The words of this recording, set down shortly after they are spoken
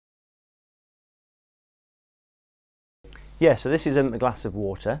Yeah, so this is a glass of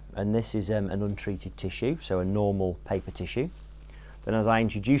water, and this is an untreated tissue, so a normal paper tissue. Then as I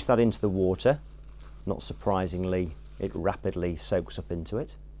introduce that into the water, not surprisingly, it rapidly soaks up into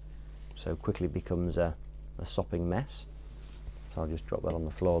it, so quickly becomes a sopping mess. So I'll just drop that on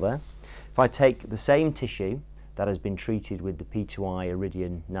the floor there. If I take the same tissue that has been treated with the P2I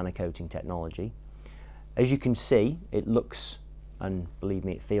Iridian nanocoating technology, as you can see, it looks, and believe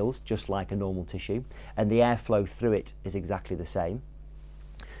me, it feels just like a normal tissue, and the airflow through it is exactly the same.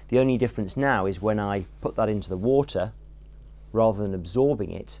 The only difference now is when I put that into the water, rather than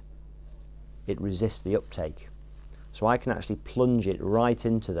absorbing it, it resists the uptake. So I can actually plunge it right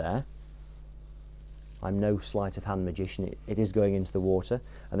into there. I'm no sleight of hand magician, it is going into the water,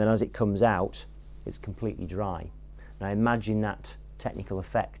 and then as it comes out, it's completely dry. Now imagine that technical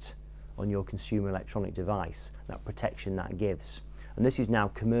effect on your consumer electronic device, that protection that gives. And this is now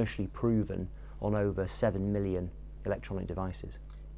commercially proven on over 7 million electronic devices.